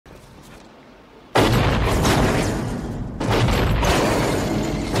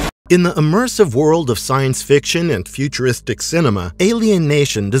In the immersive world of science fiction and futuristic cinema, Alien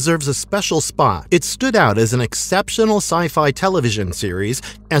Nation deserves a special spot. It stood out as an exceptional sci-fi television series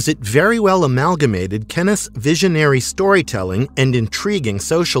as it very well amalgamated Kenneth's visionary storytelling and intriguing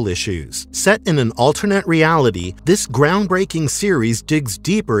social issues. Set in an alternate reality, this groundbreaking series digs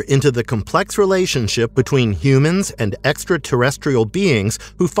deeper into the complex relationship between humans and extraterrestrial beings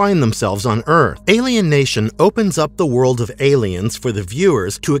who find themselves on Earth. Alien Nation opens up the world of aliens for the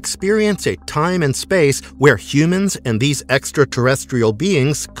viewers to experience a time and space where humans and these extraterrestrial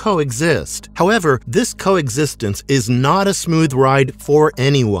beings coexist. However, this coexistence is not a smooth ride for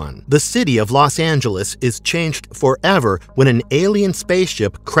anyone. The city of Los Angeles is changed forever when an alien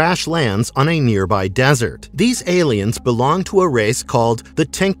spaceship crash lands on a nearby desert. These aliens belong to a race called the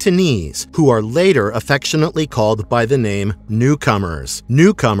Tenctonese, who are later affectionately called by the name newcomers.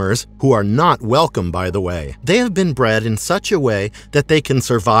 Newcomers who are not welcome, by the way. They have been bred in such a way that they can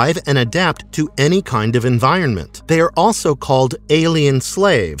survive and adapt to any kind of environment. They are also called alien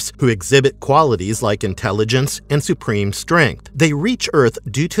slaves, who exhibit qualities like intelligence and supreme strength. They reach Earth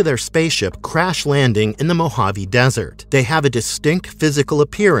due to their spaceship crash landing in the Mojave Desert. They have a distinct physical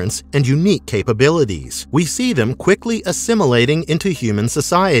appearance and unique capabilities. We see them quickly assimilating into human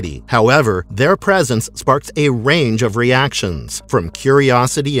society. However, their presence sparks a range of reactions, from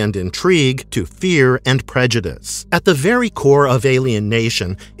curiosity and intrigue to fear and prejudice. At the very core of Alien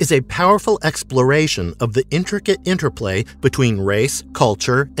Nation is a powerful exploration of the intricate interplay between race,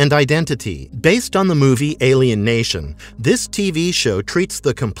 culture, and identity. Based on the movie Alien Nation, this TV show treats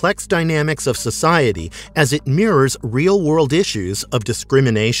the complex dynamics of society as it mirrors real-world issues of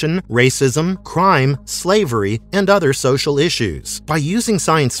discrimination, racism, crime, slavery, and other social issues. By using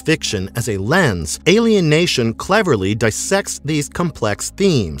science fiction as a lens, Alien Nation cleverly dissects these complex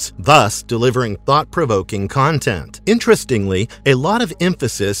themes, thus delivering thought-provoking content. Interestingly, a lot of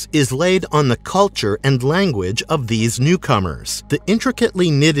emphasis is laid on the culture and language of these newcomers. The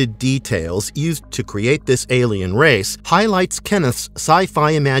intricately knitted details used to create this alien race highlights Kenneth's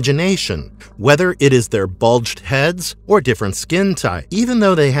sci-fi imagination, whether it is their bulged heads or different skin type. Even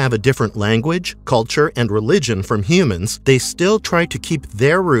though they have a different language, culture, and religion from humans, they still try to keep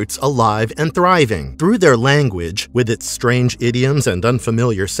their roots alive and thriving. Through their language, with its strange idioms and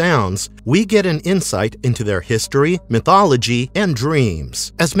unfamiliar sounds, we get an insight into their history, mythology, and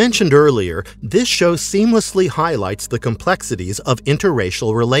dreams. As mentioned earlier, this show seamlessly highlights the complexities of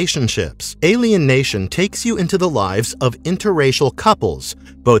interracial relationships. Alien Nation takes you into the lives of interracial couples,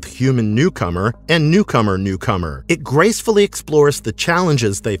 both human newcomer and newcomer. It gracefully explores the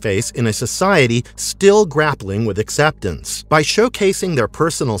challenges they face in a society still grappling with acceptance. By showcasing their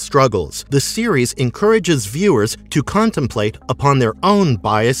personal struggles, the series encourages viewers to contemplate upon their own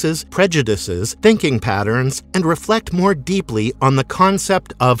biases, prejudices, thinking patterns, and reflect more deeply on the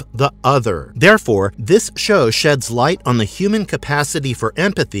concept of the other. Therefore, this show sheds light on the human capacity for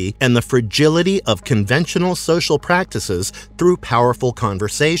empathy and the fragility of conventional social practices through powerful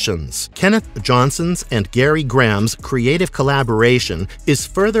conversations. Kenneth Johnson's and Gary Graham's creative collaboration is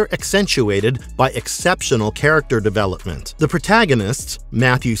further accentuated by exceptional character development. The protagonists,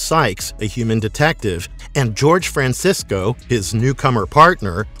 Matthew Sykes, a human detective, and George Francisco, his newcomer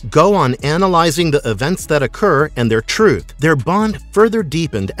partner, go on analyzing the events that occur and their truth. Their bond further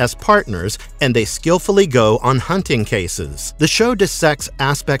deepened as partners, and they skillfully go on hunting cases. The show dissects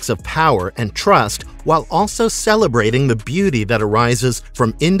aspects of power and trust while also celebrating the beauty that arises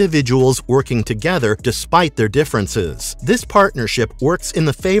from individuals working together despite their differences. This partnership works in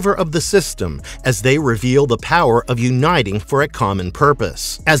the favor of the system as they reveal the power of uniting for a common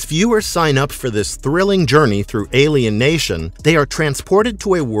purpose. As viewers sign up for this thrilling journey through Alien Nation, they are transported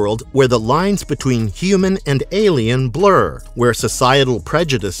to a world where the lines between human and alien blur, where societal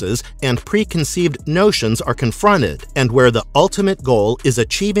prejudices and preconceived notions are confronted, and where the ultimate goal is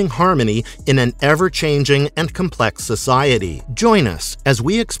achieving harmony in an ever-changing and complex society. Join us as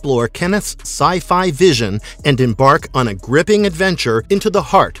we explore Kenneth's sci-fi vision and embark on a gripping adventure into the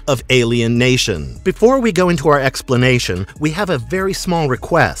heart of Alien Nation. Before we go into our explanation, we have a very small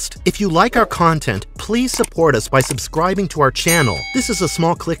request. If you like our content, please support us by subscribing to our channel. This is a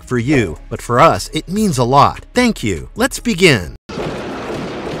small click for you, but for us, it means a lot. Thank you. Let's begin.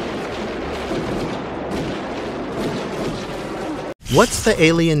 What's the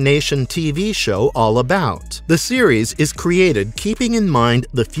Alien Nation TV show all about? The series is created keeping in mind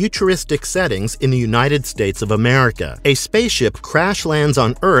the futuristic settings in the United States of America. A spaceship crash lands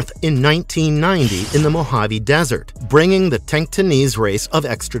on Earth in 1990 in the Mojave Desert, bringing the Tenctonese race of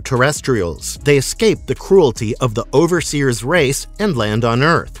extraterrestrials. They escape the cruelty of the Overseers race and land on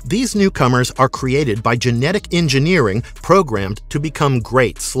Earth. These newcomers are created by genetic engineering programmed to become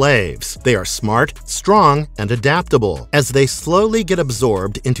great slaves. They are smart, strong, and adaptable. As they slowly get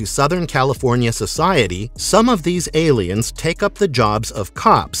absorbed into Southern California society, some of these aliens take up the jobs of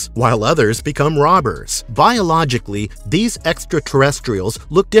cops, while others become robbers. Biologically, these extraterrestrials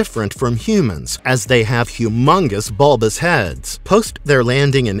look different from humans, as they have humongous bulbous heads. Post their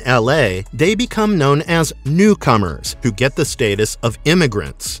landing in LA, they become known as newcomers, who get the status of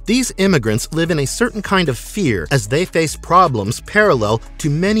immigrants. These immigrants live in a certain kind of fear as they face problems parallel to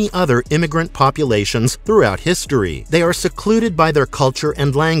many other immigrant populations throughout history. They are secluded by their culture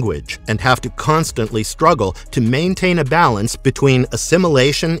and language, and have to constantly struggle to maintain a balance between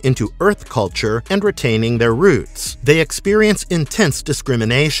assimilation into Earth culture and retaining their roots. They experience intense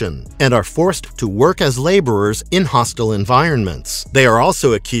discrimination, and are forced to work as laborers in hostile environments. They are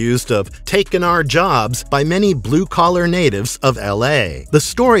also accused of taking our jobs by many blue-collar natives of LA. The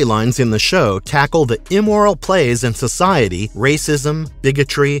storylines in the show tackle the immoral plays in society, racism,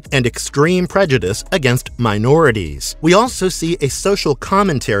 bigotry, and extreme prejudice against minorities. We also see a social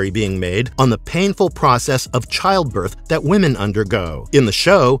commentary being made on the painful process of childbirth that women undergo. In the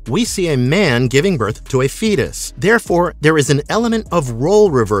show, we see a man giving birth to a fetus. Therefore, there is an element of role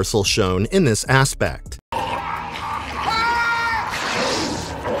reversal shown in this aspect.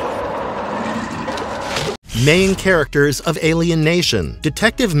 Main characters of Alien Nation.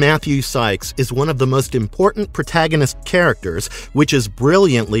 Detective Matthew Sykes is one of the most important protagonist characters, which is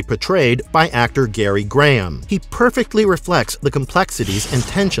brilliantly portrayed by actor Gary Graham. He perfectly reflects the complexities and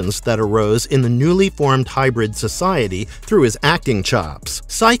tensions that arose in the newly formed hybrid society through his acting chops.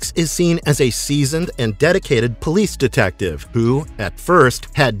 Sykes is seen as a seasoned and dedicated police detective who, at first,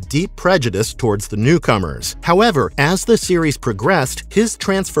 had deep prejudice towards the newcomers. However, as the series progressed, his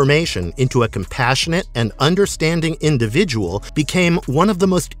transformation into a compassionate and understanding individual became one of the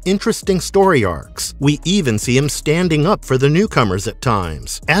most interesting story arcs. We even see him standing up for the newcomers at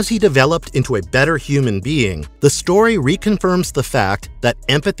times. As he developed into a better human being, the story reconfirms the fact that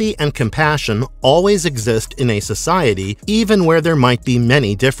empathy and compassion always exist in a society, even where there might be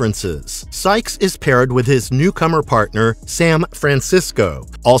many differences. Sykes is paired with his newcomer partner, Sam Francisco,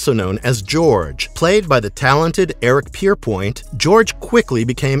 also known as George. Played by the talented Eric Pierpoint, George quickly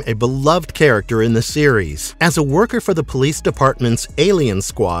became a beloved character in the series. As a worker for the police department's Alien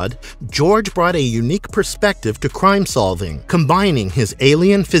Squad, George brought a unique perspective to crime solving, combining his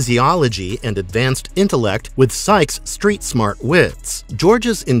alien physiology and advanced intellect with Sykes' street-smart wits.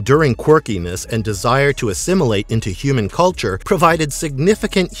 George's enduring quirkiness and desire to assimilate into human culture provided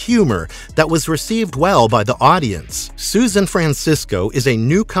significant humor that was received well by the audience. Susan Francisco is a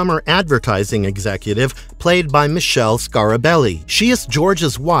newcomer advertising executive played by Michelle Scarabelli. She is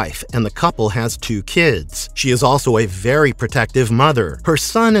George's wife, and the couple has 2 kids. She is also a very protective mother. Her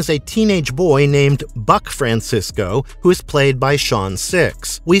son is a teenage boy named Buck Francisco, who is played by Sean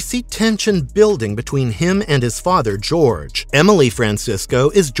Six. We see tension building between him and his father, George. Emily Francisco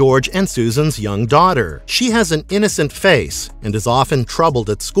is George and Susan's young daughter. She has an innocent face and is often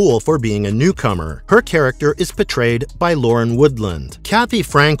troubled at school for being a newcomer. Her character is portrayed by Lauren Woodland. Kathy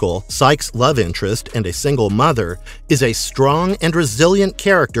Frankel, Sykes' love interest and a single mother, is a strong and resilient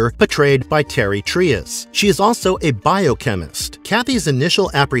character portrayed by Terry Trias. She is also a biochemist. Kathy's initial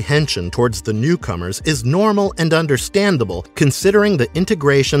apprehension towards the newcomers is normal and understandable, considering the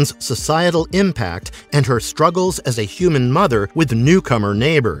integration's societal impact and her struggles as a human mother with newcomer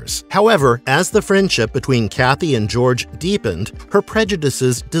neighbors. However, as the friendship between Kathy and George deepened, her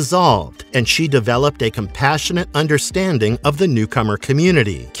prejudices dissolved, and she developed a compassionate understanding of the newcomer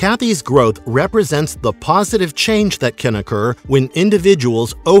community. Kathy's growth represents the positive change that can occur when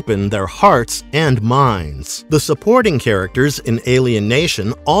individuals open their hearts and minds. The supporting characters in Alien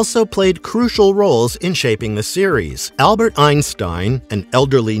Nation also played crucial roles in shaping the series. Albert Einstein, an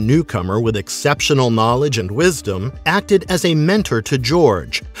elderly newcomer with exceptional knowledge and wisdom, acted as a mentor to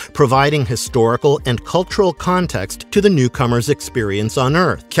George, providing historical and cultural context to the newcomer's experience on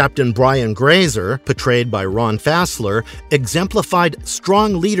Earth. Captain Brian Grazer, portrayed by Ron Fassler, exemplified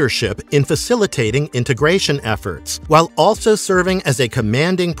strong leadership in facilitating integration efforts, while also serving as a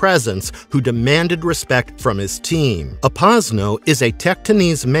commanding presence who demanded respect from his team. Opasno is a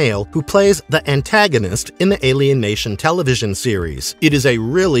Tectonese male who plays the antagonist in the Alien Nation television series. It is a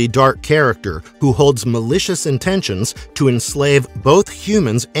really dark character who holds malicious intentions to enslave both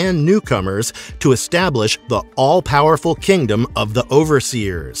humans and newcomers to establish the all-powerful kingdom of the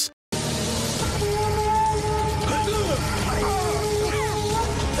Overseers.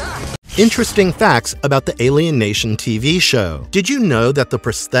 Interesting facts about the Alien Nation TV show. Did you know that the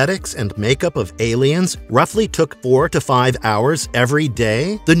prosthetics and makeup of aliens roughly took 4 to 5 hours every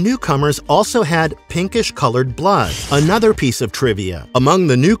day? The newcomers also had pinkish-colored blood. Another piece of trivia. Among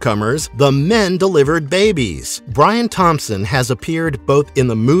the newcomers, the men delivered babies. Brian Thompson has appeared both in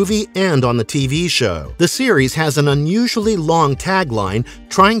the movie and on the TV show. The series has an unusually long tagline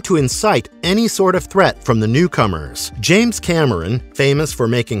trying to incite any sort of threat from the newcomers. James Cameron, famous for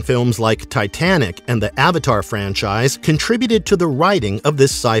making films like Titanic and the Avatar franchise, contributed to the writing of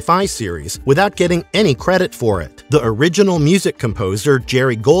this sci-fi series without getting any credit for it. The original music composer,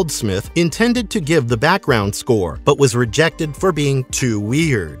 Jerry Goldsmith, intended to give the background score, but was rejected for being too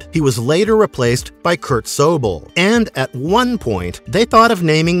weird. He was later replaced by Kurt Sobel, and at one point, they thought of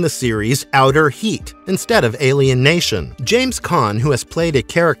naming the series Outer Heat instead of Alien Nation. James Caan, who has played a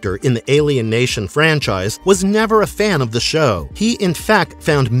character in the Alien Nation franchise, was never a fan of the show. He, in fact,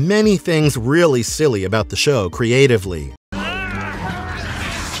 found many things really silly about the show creatively.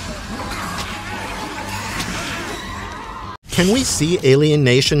 Can we see Alien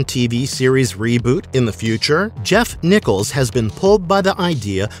Nation TV series reboot in the future? Jeff Nichols has been pulled by the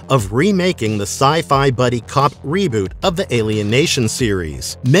idea of remaking the sci-fi buddy cop reboot of the Alien Nation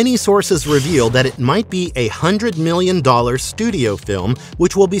series. Many sources reveal that it might be a $100 million studio film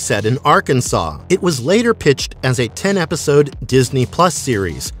which will be set in Arkansas. It was later pitched as a 10-episode Disney Plus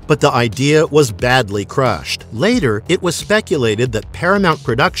series, but the idea was badly crushed. Later, it was speculated that Paramount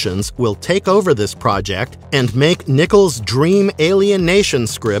Productions will take over this project and make Nichols' dream Alien Nation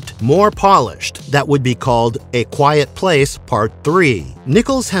script more polished. That would be called A Quiet Place Part 3.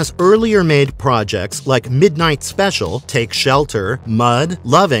 Nichols has earlier made projects like Midnight Special, Take Shelter, Mud,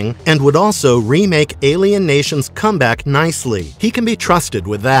 Loving, and would also remake Alien Nation's comeback nicely. He can be trusted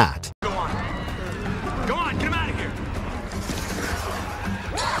with that. Go on, get him out of here!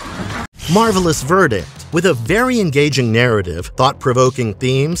 Marvelous verdict. With a very engaging narrative, thought-provoking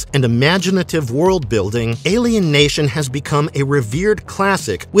themes, and imaginative world-building, Alien Nation has become a revered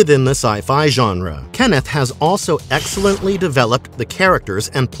classic within the sci-fi genre. Kenneth has also excellently developed the characters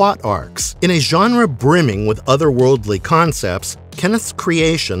and plot arcs. In a genre brimming with otherworldly concepts, Kenneth's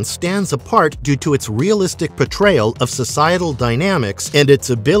creation stands apart due to its realistic portrayal of societal dynamics and its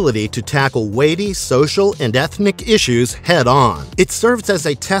ability to tackle weighty social and ethnic issues head-on. It serves as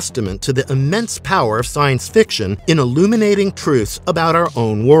a testament to the immense power of science fiction in illuminating truths about our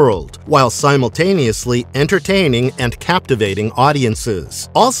own world, while simultaneously entertaining and captivating audiences.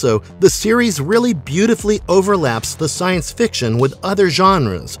 Also, the series really beautifully overlaps the science fiction with other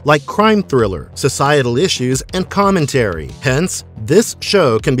genres like crime thriller, societal issues, and commentary. Hence, this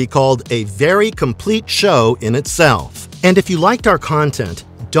show can be called a very complete show in itself. And if you liked our content,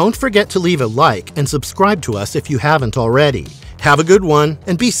 don't forget to leave a like and subscribe to us if you haven't already. Have a good one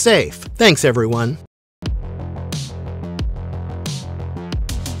and be safe. Thanks, everyone.